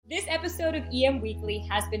This episode of EM Weekly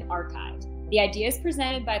has been archived. The ideas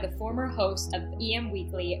presented by the former host of EM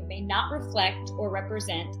Weekly may not reflect or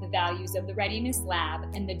represent the values of the Readiness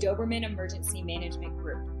Lab and the Doberman Emergency Management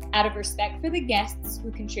Group. Out of respect for the guests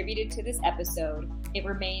who contributed to this episode, it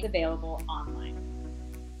remains available online.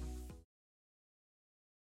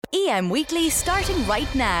 EM Weekly starting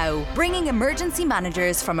right now, bringing emergency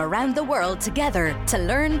managers from around the world together to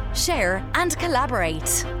learn, share and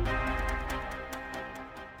collaborate.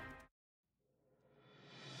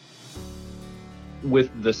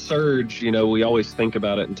 With the surge, we always think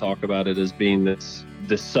about it and talk about it as being this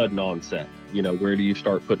sudden onset. Where do you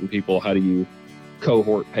start putting people? How do you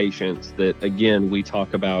cohort patients that, again, we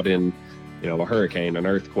talk about in, a hurricane, an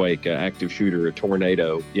earthquake, an active shooter, a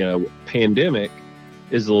tornado. Pandemic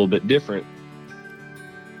is a little bit different.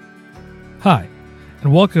 Hi,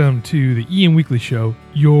 and welcome to the EM Weekly Show,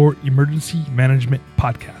 your emergency management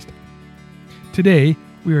podcast. Today,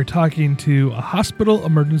 we are talking to a hospital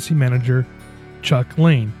emergency manager, Chuck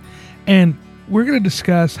Lane, and we're going to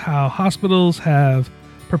discuss how hospitals have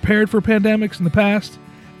prepared for pandemics in the past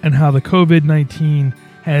and how the COVID-19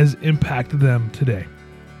 has impacted them today.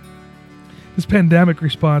 This pandemic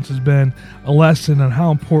response has been a lesson on how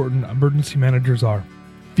important emergency managers are.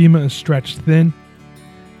 FEMA is stretched thin,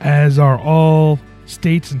 as are all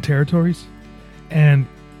states and territories, and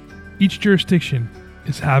each jurisdiction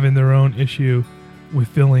is having their own issue with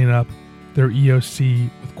filling up their EOC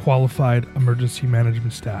with qualified emergency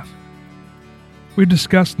management staff. We've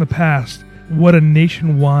discussed in the past what a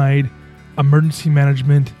nationwide emergency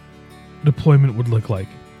management deployment would look like.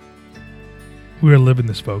 We are living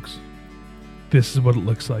this, folks. This is what it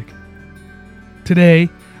looks like. Today,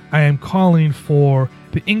 I am calling for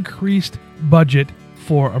the increased budget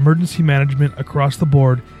for emergency management across the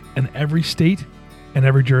board in every state and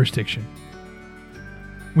every jurisdiction.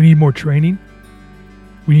 We need more training.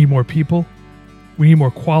 We need more people. We need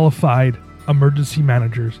more qualified emergency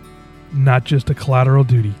managers, not just a collateral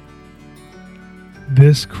duty.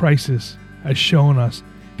 This crisis has shown us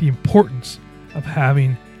the importance of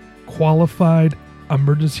having qualified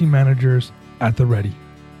emergency managers at the ready.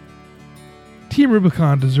 Team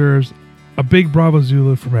Rubicon deserves a big Bravo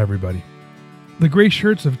Zulu from everybody. The gray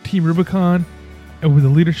shirts of Team Rubicon, and with the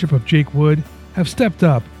leadership of Jake Wood, have stepped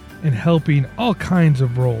up in helping all kinds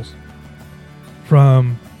of roles.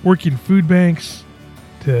 From working food banks,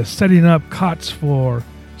 to setting up cots for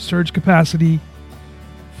surge capacity,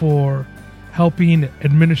 for helping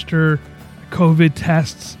administer COVID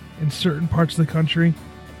tests in certain parts of the country.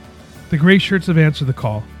 The gray shirts have answered the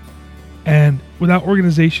call. And without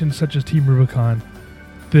organizations such as Team Rubicon,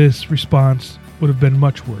 this response would have been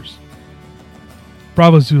much worse.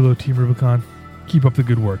 Bravo Zulu, Team Rubicon. Keep up the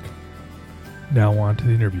good work. Now on to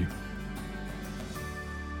the interview.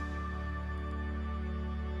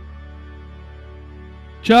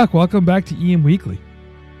 Chuck, welcome back to EM Weekly.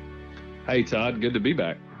 Hey, Todd. Good to be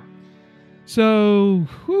back. So,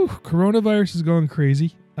 coronavirus is going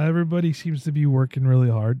crazy. Everybody seems to be working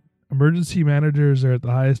really hard. Emergency managers are at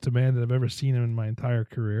the highest demand that I've ever seen them in my entire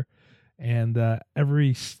career. And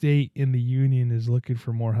every state in the union is looking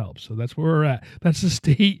for more help. So that's where we're at. That's the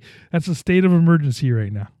state of emergency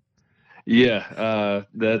right now. Yeah,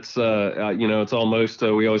 that's, it's almost,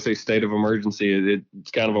 we always say state of emergency.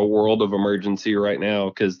 It's kind of a world of emergency right now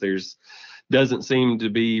because doesn't seem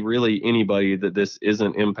to be really anybody that this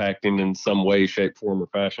isn't impacting in some way, shape, form, or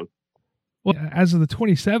fashion. Well, as of the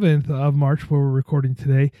 27th of March, where we're recording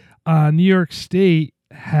today, New York State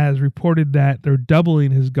has reported that their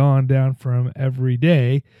doubling has gone down from every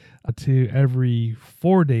day to every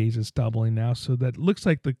 4 days. It's doubling now, so that looks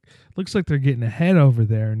like they're getting ahead over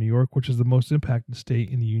there in New York, which is the most impacted state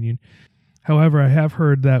in the union. However, I have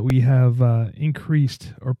heard that we have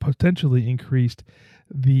increased or potentially increased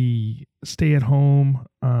the stay-at-home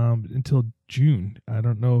until June. I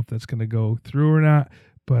don't know if that's going to go through or not,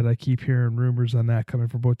 but I keep hearing rumors on that coming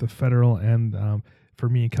from both the federal and for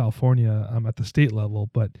me in California at the state level.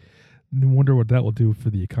 But I wonder what that will do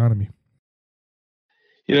for the economy.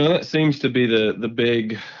 That seems to be the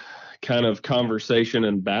big kind of conversation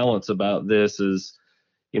and balance about this is,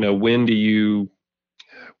 when do you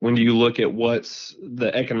look at what's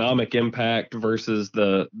the economic impact versus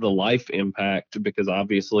the life impact? Because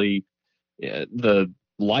obviously the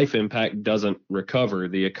life impact doesn't recover.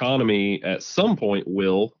 The economy at some point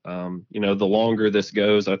will. The longer this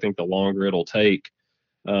goes, I think the longer it'll take.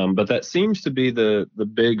 But that seems to be the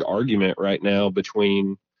big argument right now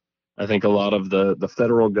between, I think, a lot of the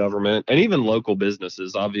federal government and even local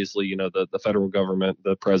businesses. Obviously, the federal government,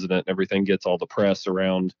 the president, everything gets all the press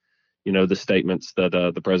around, the statements that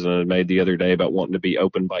the president had made the other day about wanting to be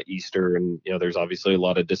open by Easter. And, there's obviously a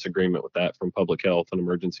lot of disagreement with that from public health and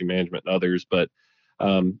emergency management and others. But,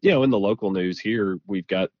 in the local news here, we've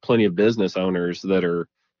got plenty of business owners that are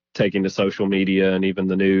taking to social media and even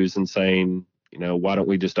the news and saying, why don't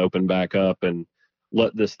we just open back up and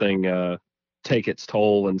let this thing take its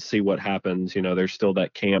toll and see what happens. There's still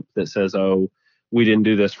that camp that says, oh, we didn't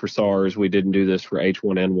do this for SARS. We didn't do this for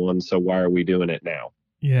H1N1. So why are we doing it now?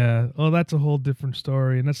 Yeah. Well, that's a whole different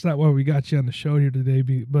story. And that's not why we got you on the show here today.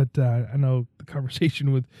 But I know the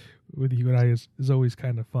conversation with you and I is always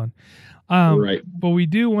kind of fun. Right. But we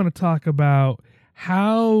do want to talk about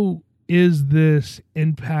how is this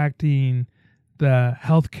impacting the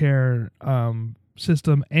healthcare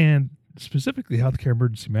system and specifically healthcare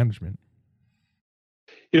emergency management?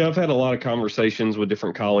 I've had a lot of conversations with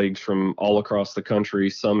different colleagues from all across the country,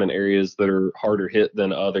 some in areas that are harder hit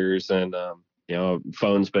than others. And,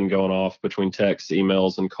 phone's been going off between texts,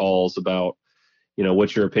 emails, and calls about,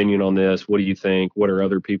 what's your opinion on this? What do you think? What are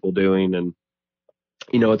other people doing? And,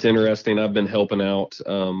 it's interesting. I've been helping out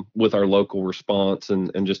with our local response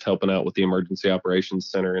and just helping out with the Emergency Operations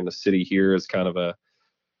Center in the city here as kind of a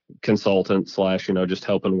consultant / just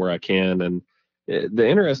helping where I can. And the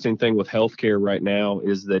interesting thing with healthcare right now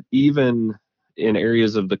is that even in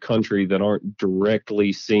areas of the country that aren't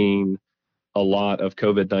directly seeing a lot of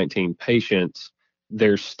COVID-19 patients,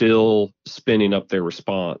 they're still spinning up their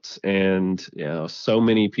response. And, so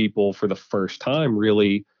many people for the first time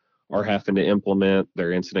really are having to implement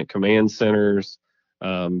their incident command centers,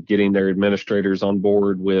 getting their administrators on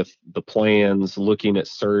board with the plans, looking at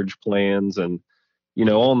surge plans. And,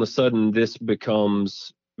 all of a sudden this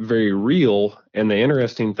becomes very real. And the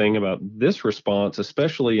interesting thing about this response,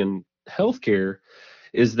 especially in healthcare,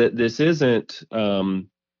 is that this isn't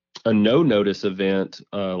a no-notice event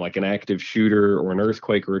like an active shooter or an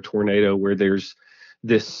earthquake or a tornado where there's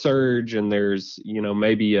this surge and there's,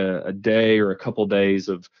 maybe a day or a couple days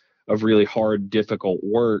of really hard, difficult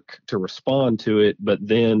work to respond to it, but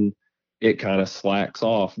then it kind of slacks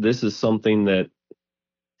off. This is something that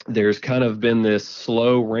there's kind of been this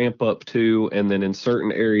slow ramp up to, and then in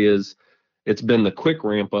certain areas, it's been the quick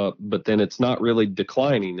ramp up, but then it's not really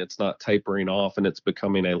declining. It's not tapering off, and it's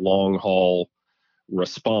becoming a long haul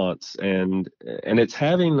response. And it's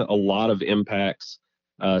having a lot of impacts,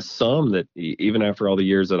 some that even after all the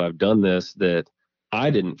years that I've done this, that I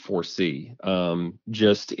didn't foresee,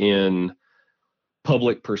 just in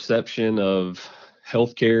public perception of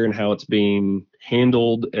healthcare and how it's being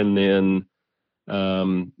handled. And then,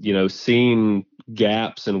 seeing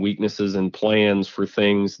gaps and weaknesses in plans for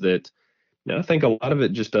things that, I think a lot of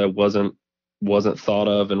it just wasn't thought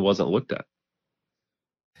of and wasn't looked at.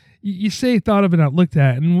 You say thought of and not looked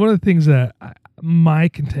at. And one of the things that my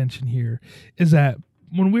contention here is that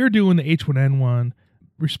when we were doing the H1N1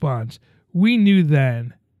 response, we knew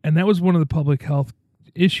then, and that was one of the public health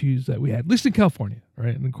issues that we had, at least in California,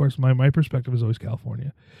 right? And of course, my perspective is always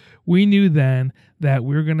California. We knew then that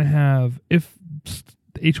we were going to have, if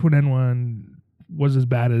H1N1 was as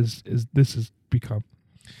bad as this has become,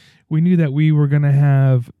 we knew that we were going to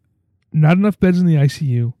have not enough beds in the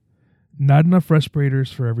ICU, not enough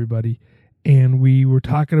respirators for everybody, and we were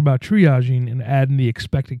talking about triaging and adding the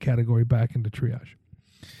expected category back into triage.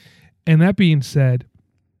 And that being said,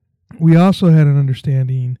 we also had an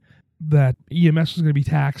understanding that EMS was going to be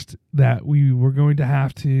taxed, that we were going to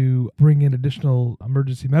have to bring in additional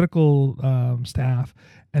emergency medical staff.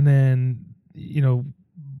 And then,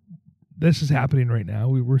 this is happening right now.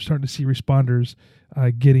 We're starting to see responders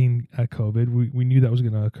getting COVID. We knew that was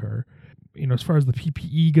going to occur. As far as the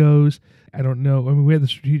PPE goes, I don't know. I mean, we had the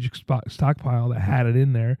strategic stockpile that had it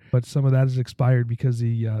in there, but some of that is expired because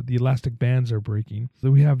the elastic bands are breaking. So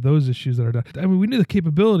we have those issues that are done. I mean, we knew the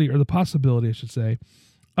capability, or the possibility, I should say,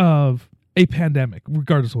 of a pandemic,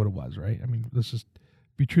 regardless of what it was, right? I mean, let's just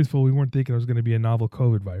be truthful. We weren't thinking it was going to be a novel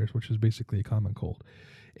COVID virus, which is basically a common cold.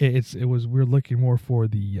 We're looking more for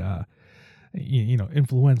the,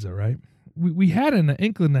 influenza, right? We had an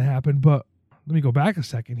inkling that happened, but let me go back a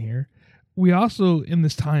second here. We also, in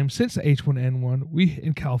this time since the H1N1, we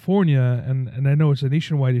in California, and I know it's a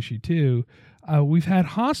nationwide issue too, we've had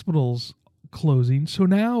hospitals closing. So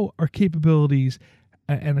now our capabilities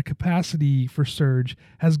and the capacity for surge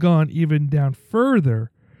has gone even down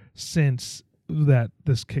further since that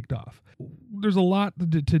this kicked off. There's a lot to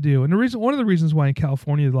do. And one of the reasons why in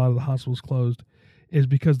California a lot of the hospitals closed is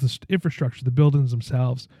because the infrastructure, the buildings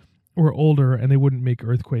themselves, were older and they wouldn't make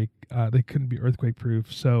they couldn't be earthquake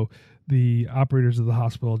proof. So the operators of the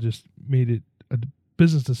hospital just made it a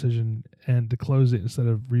business decision and to close it instead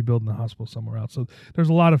of rebuilding the hospital somewhere else. So there's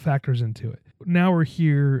a lot of factors into it. Now we're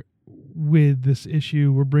here with this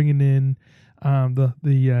issue. We're bringing in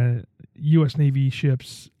the U.S. Navy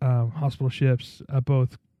ships, hospital ships,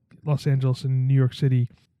 both Los Angeles and New York City,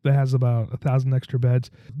 that has about 1,000 extra beds.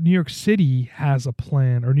 New York City has a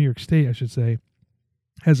plan, or New York State, I should say,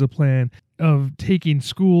 has a plan of taking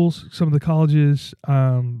schools, some of the colleges,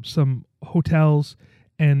 some hotels,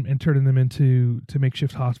 and turning them into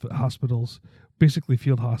makeshift hospitals, basically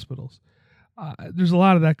field hospitals. There's a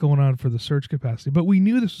lot of that going on for the surge capacity, but we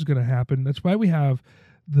knew this was going to happen. That's why we have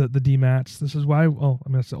the DMATs. This is why,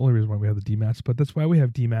 that's the only reason why we have the DMATs, but that's why we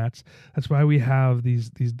have DMATs. That's why we have the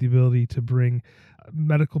ability to bring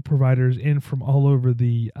medical providers in from all over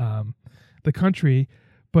the country.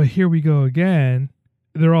 But here we go again.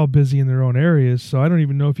 They're all busy in their own areas, so I don't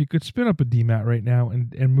even know if you could spin up a DMAT right now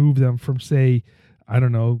and move them from, say, I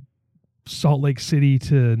don't know, Salt Lake City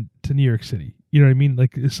to New York City. You know what I mean?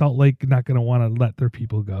 Like, is Salt Lake not going to want to let their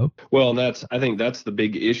people go? Well, I think that's the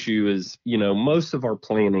big issue is, most of our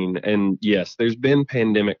planning, and yes, there's been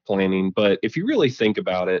pandemic planning, but if you really think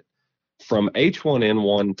about it, from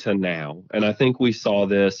H1N1 to now, and I think we saw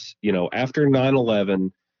this, after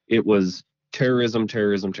 9/11, it was terrorism,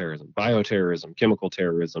 bioterrorism, chemical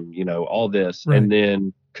terrorism, all this. Right. And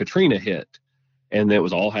then Katrina hit. And it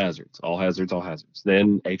was all hazards.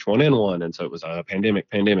 Then H1N1, and so it was a pandemic.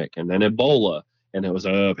 And then Ebola, and it was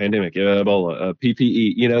a pandemic, Ebola,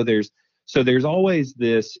 PPE. There's always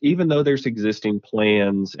this, even though there's existing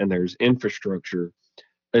plans and there's infrastructure,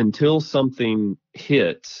 until something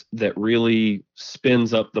hits that really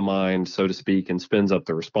spins up the mind, so to speak, and spins up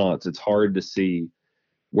the response, it's hard to see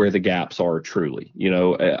where the gaps are truly.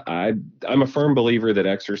 I'm a firm believer that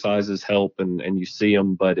exercises help and you see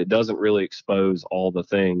them, but it doesn't really expose all the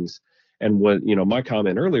things. And what, my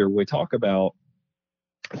comment earlier, we talk about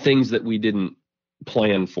things that we didn't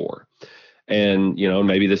plan for. And,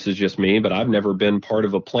 maybe this is just me, but I've never been part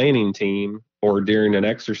of a planning team or during an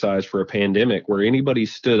exercise for a pandemic where anybody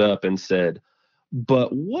stood up and said,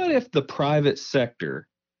 but what if the private sector,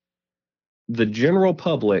 the general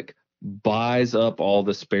public, buys up all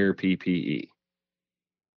the spare PPE?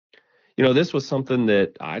 This was something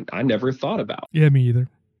that I never thought about. Yeah, me either,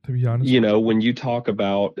 to be honest. When you talk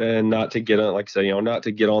about, and not to get on, like I say, not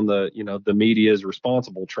to get on the, the media's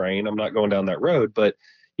responsible train, I'm not going down that road, but,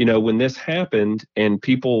 when this happened and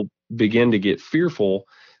people begin to get fearful,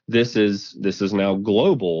 this is now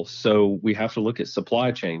global. So we have to look at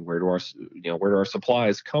supply chain. Where do our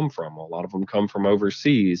supplies come from? A lot of them come from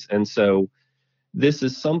overseas. And so this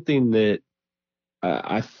is something that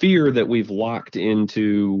I fear that we've locked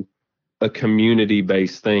into a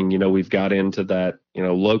community-based thing. We've got into that,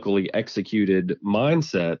 locally executed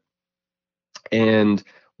mindset. And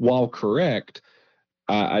while correct,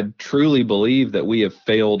 I truly believe that we have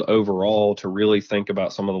failed overall to really think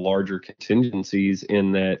about some of the larger contingencies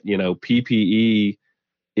in that, PPE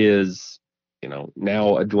is,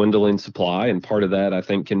 now a dwindling supply. And part of that, I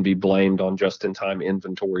think, can be blamed on just-in-time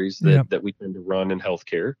inventories that we tend to run in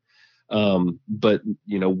healthcare. But,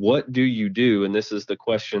 what do you do? And this is the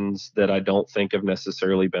questions that I don't think have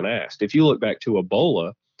necessarily been asked. If you look back to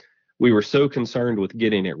Ebola, we were so concerned with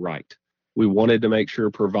getting it right. We wanted to make sure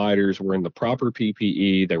providers were in the proper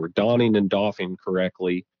PPE, they were donning and doffing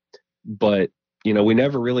correctly. But, we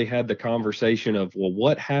never really had the conversation of, well,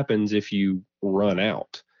 what happens if you run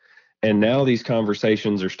out? And now these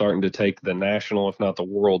conversations are starting to take the national, if not the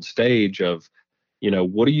world stage of,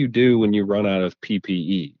 what do you do when you run out of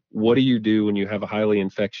PPE? What do you do when you have a highly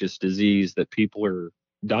infectious disease that people are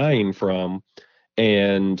dying from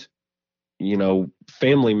and,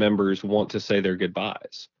 family members want to say their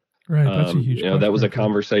goodbyes? Right. That's a huge that was a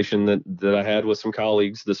conversation that I had with some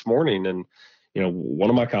colleagues this morning. And, one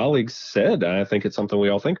of my colleagues said, and I think it's something we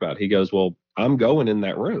all think about. He goes, well, I'm going in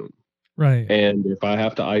that room. Right. And if I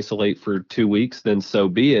have to isolate for 2 weeks, then so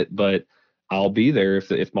be it. But I'll be there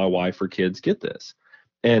if my wife or kids get this.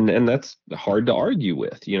 And that's hard to argue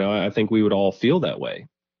with. I think we would all feel that way.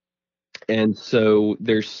 And so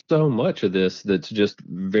there's so much of this that's just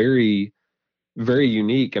very, very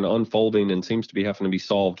unique and unfolding and seems to be having to be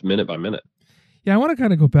solved minute by minute. Yeah, I want to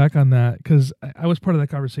kind of go back on that because I was part of that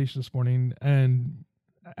conversation this morning, and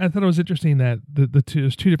I thought it was interesting that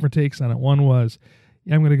there's two different takes on it. One was,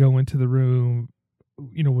 I'm going to go into the room,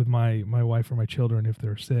 with my wife or my children if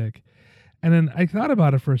they're sick. And then I thought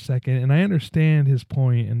about it for a second, and I understand his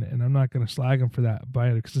point, and I'm not going to slag him for that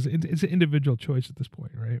because it's an individual choice at this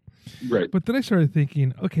point, right? Right. But then I started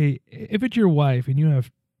thinking, okay, if it's your wife and you have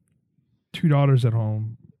 2 daughters at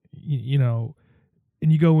home,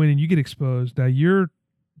 and you go in and you get exposed, now you're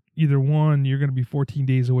either one, you're going to be 14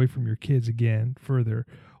 days away from your kids again further,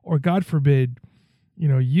 or God forbid,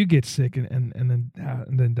 you get sick and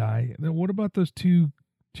then die. Then what about those two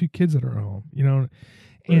kids that are at home?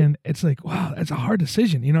 And it's like, wow, that's a hard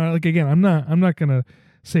decision. Like, again, I'm not gonna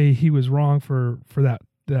say he was wrong for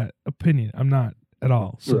that opinion. I'm not at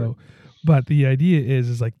all. So, right. But the idea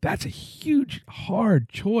is like, that's a huge, hard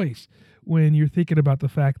choice when you're thinking about the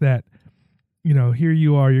fact that, here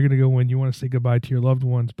you are, you're going to go in, you want to say goodbye to your loved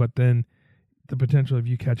ones, but then the potential of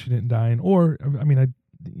you catching it and dying, or,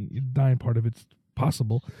 dying part of it's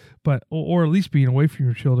possible, but, or at least being away from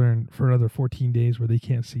your children for another 14 days where they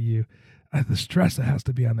can't see you. The stress that has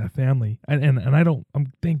to be on that family. And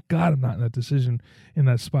thank God I'm not in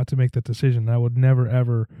that spot to make that decision. I would never,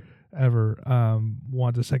 ever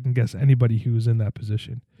want to second guess anybody who's in that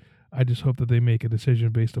position. I just hope that they make a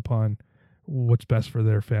decision based upon what's best for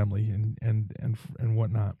their family and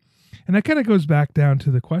whatnot. And that kind of goes back down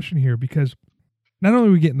to the question here, because not only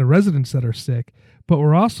are we getting the residents that are sick, but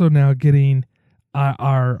we're also now getting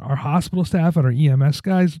our hospital staff and our EMS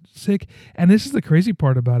guys sick. And this is the crazy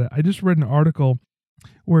part about it. I just read an article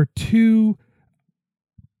where 2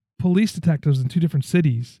 police detectives in 2 different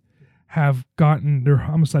cities their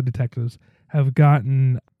homicide detectives have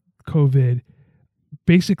gotten COVID,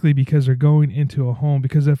 basically because they're going into a home,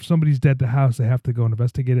 because if somebody's dead at the house, they have to go and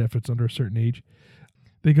investigate it if it's under a certain age.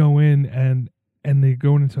 They go in and they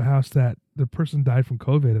go into a house that the person died from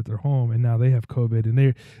COVID at their home, and now they have COVID, and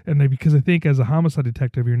they because I think as a homicide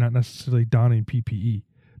detective, you're not necessarily donning PPE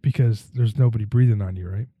because there's nobody breathing on you,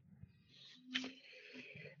 right?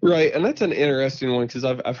 Right, and that's an interesting one, because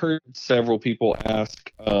I've heard several people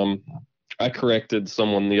ask. I corrected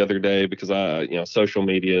someone the other day because social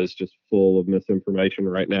media is just full of misinformation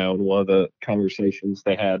right now, and one of the conversations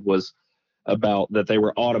they had was about that they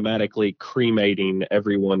were automatically cremating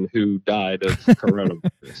everyone who died of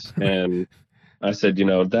coronavirus. And I said,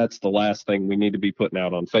 that's the last thing we need to be putting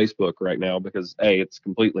out on Facebook right now, because it's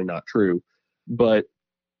completely not true. But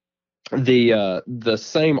the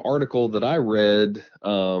same article that I read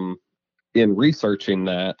in researching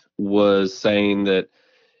that was saying that,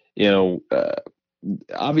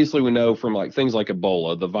 obviously we know from like things like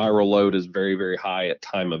Ebola, the viral load is very, very high at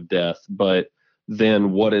time of death, but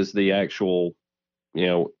then what is the actual,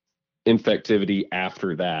 infectivity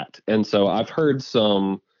after that? And so I've heard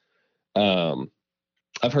some kind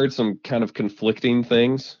of conflicting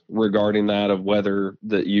things regarding that, of whether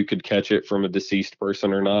that you could catch it from a deceased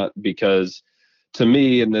person or not, because to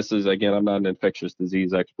me, and this is, again, I'm not an infectious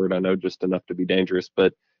disease expert, I know just enough to be dangerous,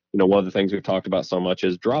 but one of the things we've talked about so much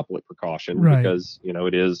is droplet precaution, right? Because,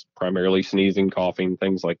 it is primarily sneezing, coughing,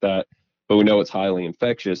 things like that, but we know it's highly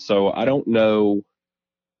infectious. So I don't know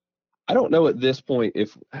at this point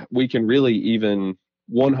if we can really even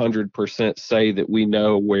 100% say that we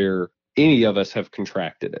know where any of us have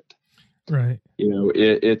contracted it. Right.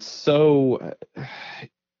 It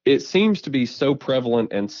seems to be so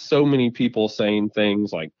prevalent, and so many people saying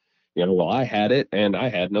things like, well, I had it and I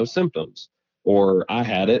had no symptoms, or I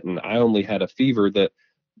had it and I only had a fever, that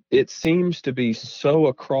it seems to be so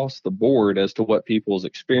across the board as to what people's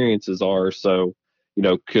experiences are. So,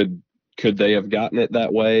 could they have gotten it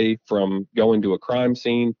that way from going to a crime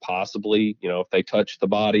scene? Possibly, if they touch the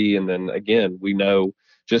body. And then again, we know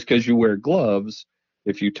just because you wear gloves,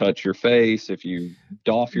 if you touch your face, if you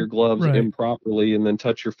doff your gloves improperly and then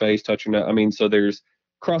touch your face, touch your nose, so there's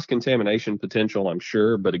cross-contamination potential, I'm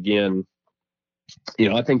sure. But again,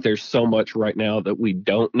 I think there's so much right now that we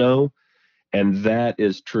don't know. And that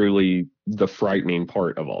is truly the frightening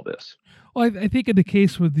part of all this. Well, I think in the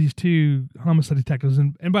case with these 2 homicide detectives,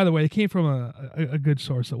 and by the way, it came from a good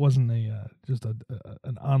source. It wasn't just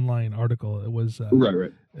an online article. It was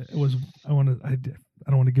right. It was I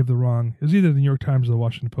don't want to give the wrong. It was either the New York Times or the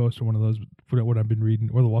Washington Post, or one of those. What I've been reading,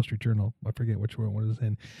 or the Wall Street Journal. I forget which one it was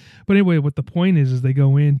in. But anyway, what the point is they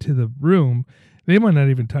go into the room. They might not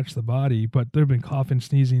even touch the body, but they've been coughing,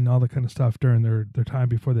 sneezing, all that kind of stuff during their time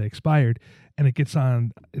before they expired, and it gets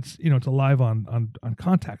on. It's it's alive on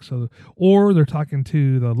contact. So, or they're talking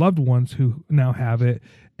to the loved ones who now have it,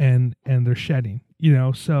 and they're shedding.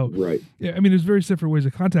 So right. Yeah, there's various different ways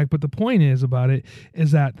of contact, but the point is about it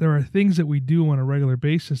is that there are things that we do on a regular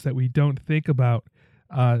basis that we don't think about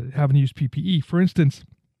having to use PPE. For instance,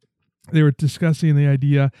 they were discussing the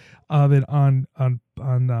idea of it on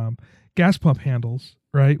gas pump handles,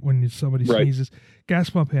 right? When somebody sneezes, gas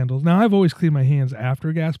pump handles. Now, I've always cleaned my hands after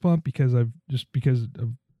a gas pump because I've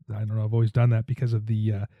always done that because of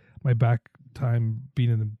the my back time being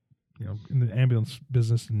in the ambulance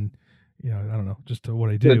business, and I don't know, just what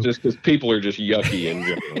I do. Yeah, just because people are just yucky in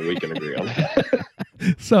general, we can agree on that.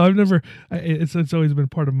 So I've never. It's always been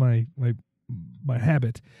part of my my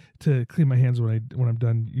habit to clean my hands when I'm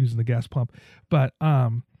done using the gas pump. But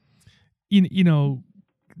you know,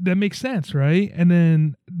 that makes sense, right? And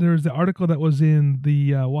then there's the article that was in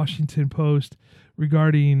the Washington Post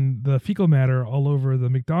regarding the fecal matter all over the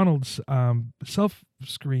McDonald's self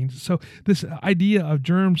screens. So this idea of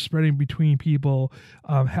germs spreading between people,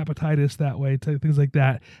 hepatitis that way, things like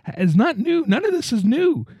that, is not new. None of this is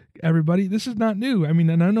new, everybody. This is not new. I mean,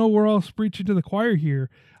 and I know we're all preaching to the choir here,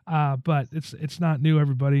 but it's not new,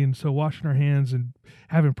 everybody. And so washing our hands and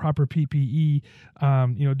having proper PPE,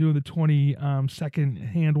 doing the 20-second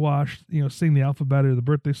hand wash, sing the alphabet or the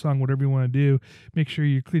birthday song, whatever you want to do. Make sure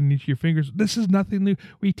you're cleaning each of your fingers. This is nothing new.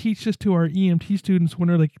 We teach this to our EMT students when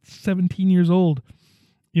they're like 17 years old,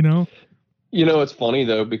 It's funny,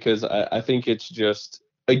 though, because I think it's just,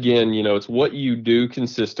 again, it's what you do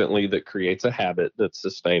consistently that creates a habit that's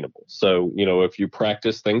sustainable. So, if you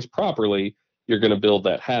practice things properly, you're going to build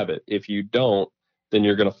that habit. If you don't, then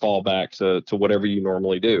you're going to fall back to whatever you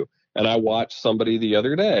normally do. And I watched somebody the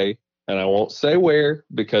other day, and I won't say where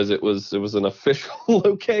because it was an official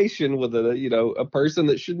location with a person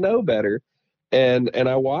that should know better. And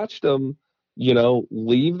I watched them,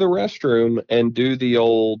 leave the restroom and do the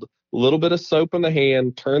old little bit of soap in the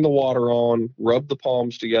hand, turn the water on, rub the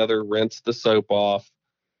palms together, rinse the soap off,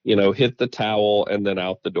 hit the towel, and then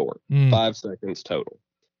out the door. 5 seconds total.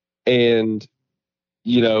 And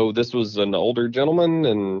this was an older gentleman,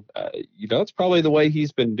 and it's probably the way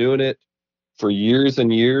he's been doing it for years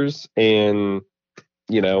and years. And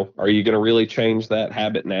are you going to really change that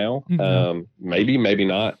habit now? Mm-hmm. Maybe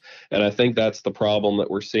not. And I think that's the problem that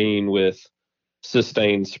we're seeing with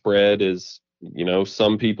sustained spread is,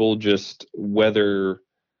 some people just, whether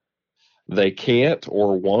they can't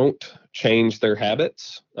or won't change their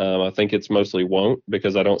habits. I think it's mostly won't,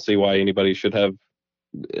 because I don't see why anybody should have,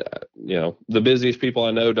 the busiest people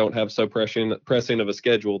I know don't have so pressing of a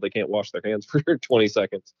schedule they can't wash their hands for 20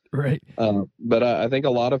 seconds. Right. But I think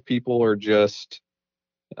a lot of people are just,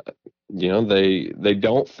 they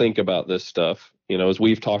don't think about this stuff. As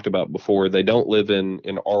we've talked about before, they don't live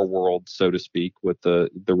in our world, so to speak, with the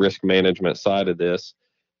risk management side of this.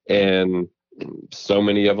 And so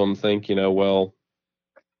many of them think,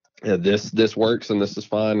 this works and this is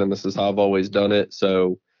fine and this is how I've always done it.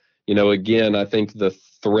 So, again, I think the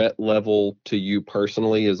threat level to you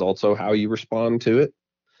personally is also how you respond to it.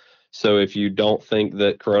 So if you don't think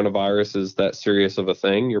that coronavirus is that serious of a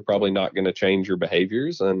thing, you're probably not going to change your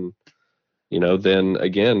behaviors. And, then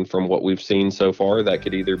again, from what we've seen so far, that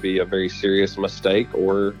could either be a very serious mistake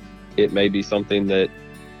or it may be something that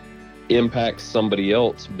impacts somebody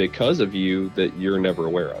else because of you that you're never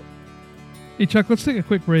aware of. Hey, Chuck, let's take a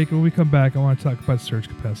quick break. When we come back, I want to talk about surge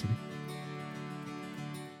capacity.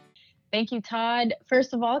 Thank you, Todd.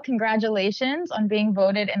 First of all, congratulations on being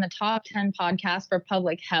voted in the top 10 podcasts for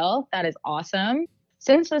public health. That is awesome.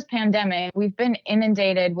 Since this pandemic, we've been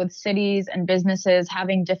inundated with cities and businesses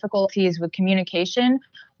having difficulties with communication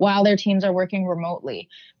while their teams are working remotely.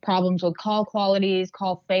 Problems with call qualities,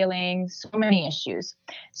 call failing, so many issues.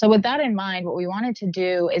 So with that in mind, what we wanted to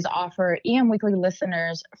do is offer EM Weekly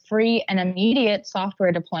listeners free and immediate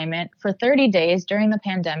software deployment for 30 days during the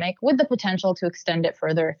pandemic with the potential to extend it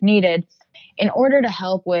further if needed in order to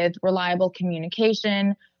help with reliable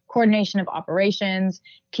communication, coordination of operations,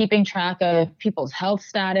 keeping track of people's health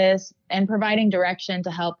status, and providing direction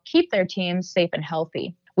to help keep their teams safe and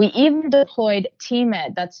healthy. We even deployed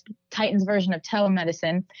TMed, that's Titan's version of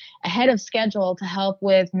telemedicine, ahead of schedule to help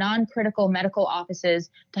with non-critical medical offices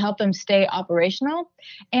to help them stay operational,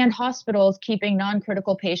 and hospitals keeping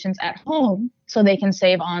non-critical patients at home so they can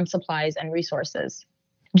save on supplies and resources.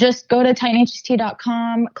 Just go to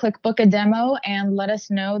titanhst.com, click book a demo, and let us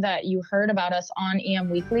know that you heard about us on EM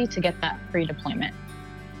Weekly to get that free deployment.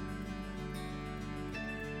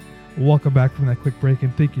 Welcome back from that quick break,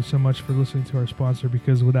 and thank you so much for listening to our sponsor,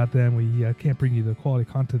 because without them, we can't bring you the quality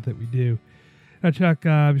content that we do. Now, Chuck,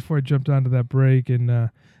 before I jumped onto that break, and I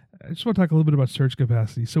just want to talk a little bit about surge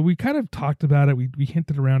capacity. So we kind of talked about it. We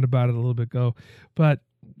hinted around about it a little bit ago, but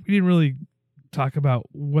we didn't really talk about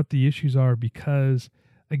what the issues are because,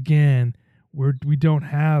 again, we don't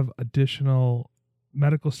have additional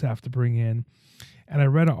medical staff to bring in. And I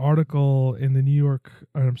read an article in the in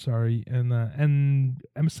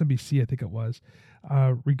MSNBC, I think it was,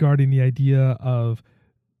 regarding the idea of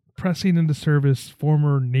pressing into service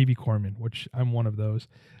former Navy corpsmen, which I'm one of those,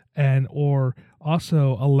 or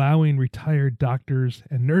also allowing retired doctors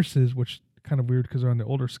and nurses, which kind of weird because they're on the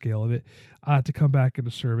older scale of it, to come back into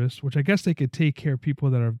service, which I guess they could take care of people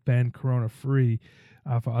that have been corona-free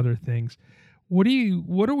for other things. What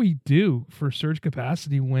do we do for surge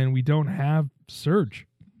capacity when we don't have surge?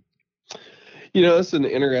 It's an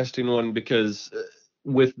interesting one because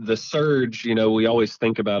with the surge, we always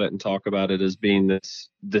think about it and talk about it as being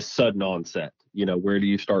this sudden onset. Where do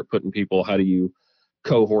you start putting people? How do you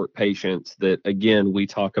cohort patients that, again, we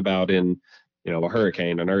talk about in, a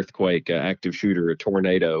hurricane, an earthquake, an active shooter, a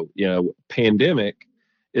tornado. Pandemic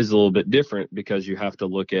is a little bit different because you have to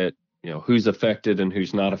look at, who's affected and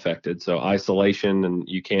who's not affected. So isolation, and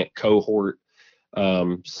you can't cohort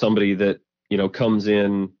somebody that, comes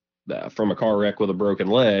in from a car wreck with a broken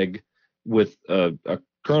leg with a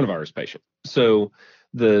coronavirus patient. So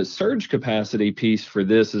the surge capacity piece for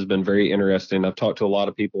this has been very interesting. I've talked to a lot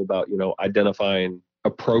of people about, identifying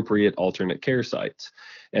appropriate alternate care sites.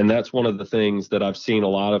 And that's one of the things that I've seen a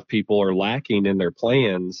lot of people are lacking in their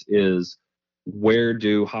plans is, where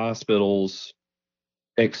do hospitals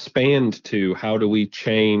expand to? How do we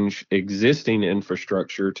change existing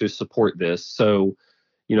infrastructure to support this? So,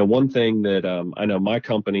 one thing that I know my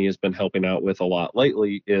company has been helping out with a lot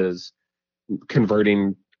lately is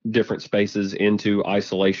converting different spaces into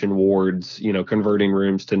isolation wards, converting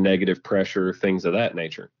rooms to negative pressure, things of that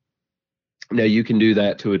nature. Now, you can do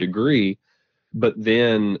that to a degree, but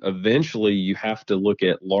then eventually you have to look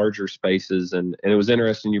at larger spaces. And it was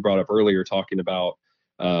interesting you brought up earlier talking about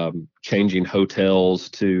changing hotels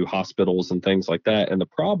to hospitals and things like that. And the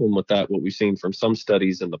problem with that, what we've seen from some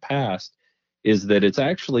studies in the past, is that it's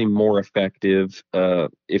actually more effective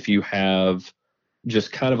if you have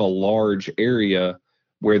just kind of a large area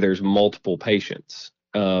where there's multiple patients,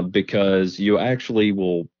 because you actually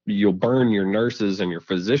you'll burn your nurses and your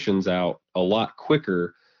physicians out a lot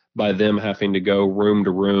quicker by them having to go room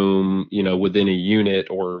to room, within a unit,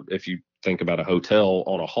 or if you think about a hotel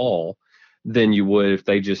on a hall, than you would if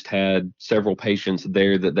they just had several patients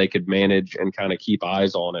there that they could manage and kind of keep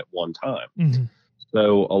eyes on at one time. Mm-hmm.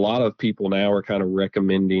 So a lot of people now are kind of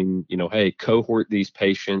recommending, hey, cohort these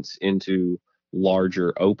patients into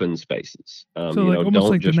larger open spaces. So like almost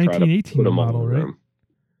like the 1918 model, right?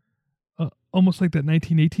 Almost like that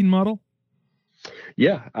 1918 model?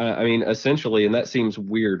 Yeah, I mean, essentially, and that seems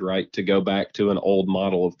weird, right, to go back to an old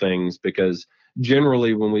model of things, because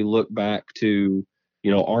generally when we look back to,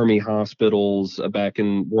 Army hospitals back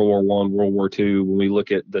in World War I, World War II, when we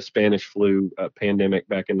look at the Spanish flu pandemic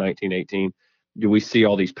back in 1918, do we see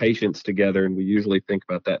all these patients together? And we usually think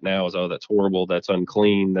about that now as, oh, that's horrible, that's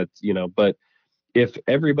unclean, that's, but if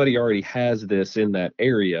everybody already has this in that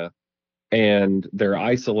area and they're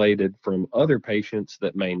isolated from other patients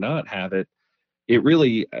that may not have it, it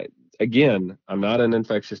really, again, I'm not an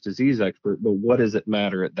infectious disease expert, but what does it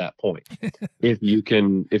matter at that point? if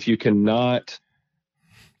you cannot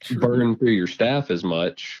burn through your staff as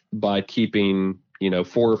much by keeping, 4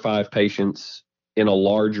 or 5 patients in a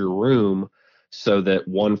larger room so that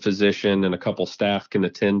one physician and a couple staff can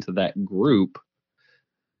attend to that group,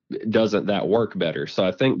 doesn't that work better? So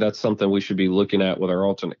I think that's something we should be looking at with our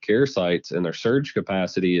alternate care sites and their surge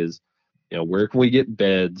capacity is, where can we get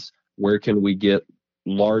beds? Where can we get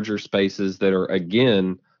larger spaces that are,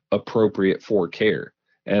 again, appropriate for care?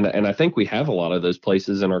 And I think we have a lot of those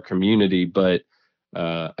places in our community, but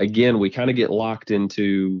again, we kind of get locked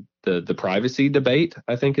into the privacy debate,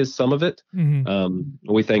 I think, is some of it.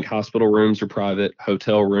 Mm-hmm. We think hospital rooms are private,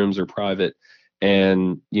 hotel rooms are private.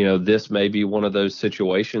 And, this may be one of those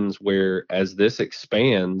situations where as this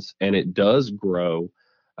expands and it does grow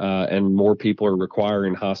and more people are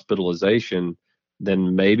requiring hospitalization,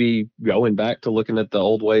 then maybe going back to looking at the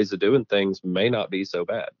old ways of doing things may not be so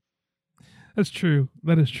bad. That's true.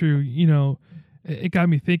 That is true. It got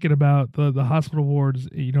me thinking about the hospital wards,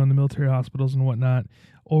 in the military hospitals and whatnot,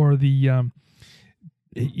 or the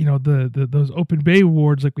those open bay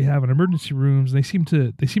wards like we have in emergency rooms. They seem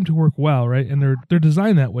to work well, right? And they're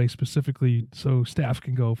designed that way specifically so staff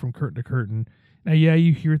can go from curtain to curtain. Now, yeah,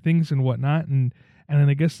 you hear things and whatnot, and then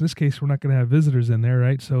I guess in this case we're not going to have visitors in there,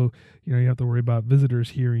 right? So you have to worry about visitors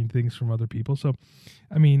hearing things from other people. So,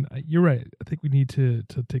 I mean, you're right. I think we need to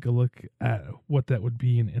take a look at what that would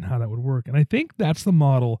be and how that would work. And I think that's the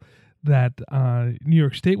model that New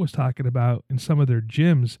York State was talking about in some of their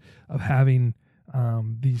gyms of having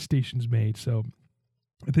these stations made. So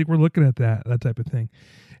I think we're looking at that type of thing.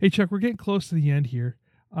 Hey, Chuck, we're getting close to the end here.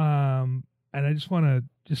 And I just want to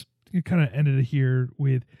just kind of end it here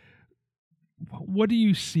with, what do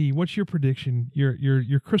you see? What's your prediction,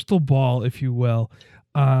 your crystal ball, if you will,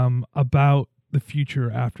 about the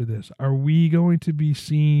future after this? Are we going to be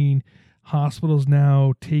seeing hospitals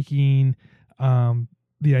now taking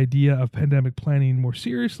the idea of pandemic planning more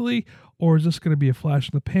seriously, or is this going to be a flash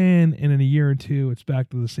in the pan and in a year or two it's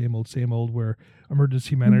back to the same old where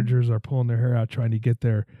emergency managers are pulling their hair out trying to get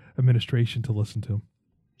their administration to listen to them?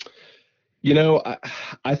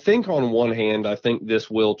 I think on one hand, I think this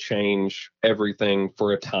will change everything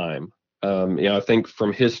for a time. I think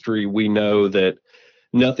from history, we know that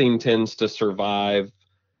nothing tends to survive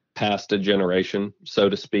past a generation, so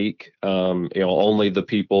to speak. Only the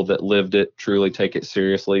people that lived it truly take it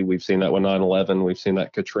seriously. We've seen that with 9/11. We've seen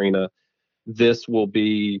that Katrina. This will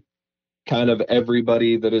be kind of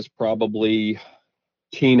everybody that is probably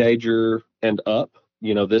teenager and up.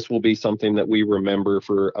 This will be something that we remember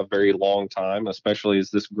for a very long time, especially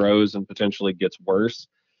as this grows and potentially gets worse.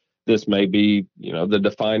 This may be, the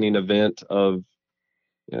defining event of,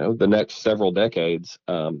 the next several decades.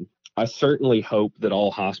 I certainly hope that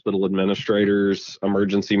all hospital administrators,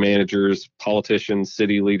 emergency managers, politicians,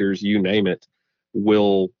 city leaders, you name it,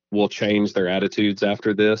 will change their attitudes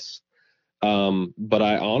after this. But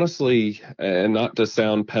I honestly, and not to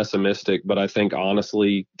sound pessimistic, but I think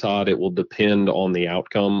honestly, Todd, it will depend on the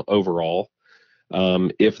outcome overall.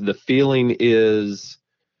 If the feeling is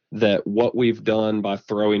that what we've done by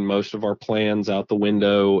throwing most of our plans out the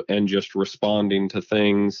window and just responding to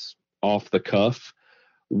things off the cuff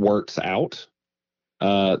works out,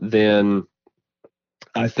 then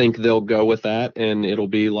I think they'll go with that, and it'll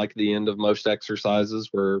be like the end of most exercises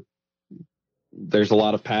where there's a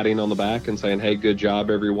lot of patting on the back and saying, hey, good job,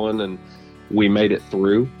 everyone, and we made it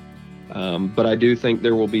through. But I do think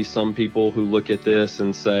there will be some people who look at this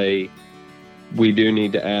and say, we do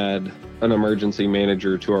need to add an emergency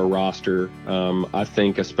manager to our roster. I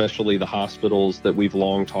think especially the hospitals that we've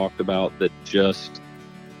long talked about that just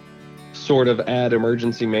sort of add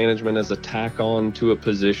emergency management as a tack on to a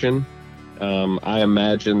position. I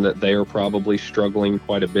imagine that they are probably struggling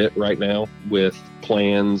quite a bit right now with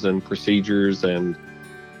plans and procedures. And,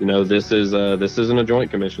 this isn't a Joint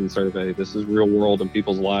Commission survey. This is real world and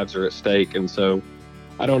people's lives are at stake. And so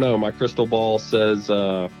I don't know, my crystal ball says,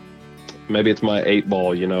 maybe it's my 8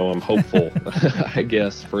 ball, I'm hopeful, I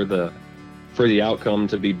guess, for the outcome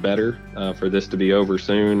to be better, for this to be over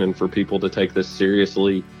soon, and for people to take this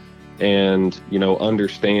seriously and,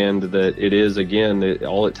 understand that it is, again,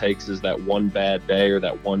 all it takes is that one bad day or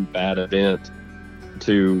that one bad event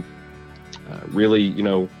to really,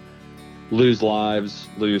 lose lives,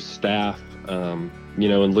 lose staff,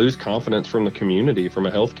 and lose confidence from the community from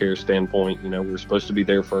a healthcare standpoint. We're supposed to be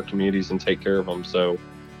there for our communities and take care of them. So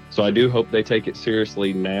I do hope they take it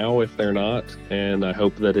seriously now if they're not, and I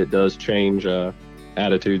hope that it does change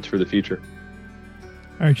attitudes for the future.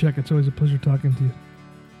 All right, Chuck, it's always a pleasure talking to you.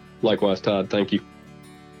 Likewise, Todd. Thank you.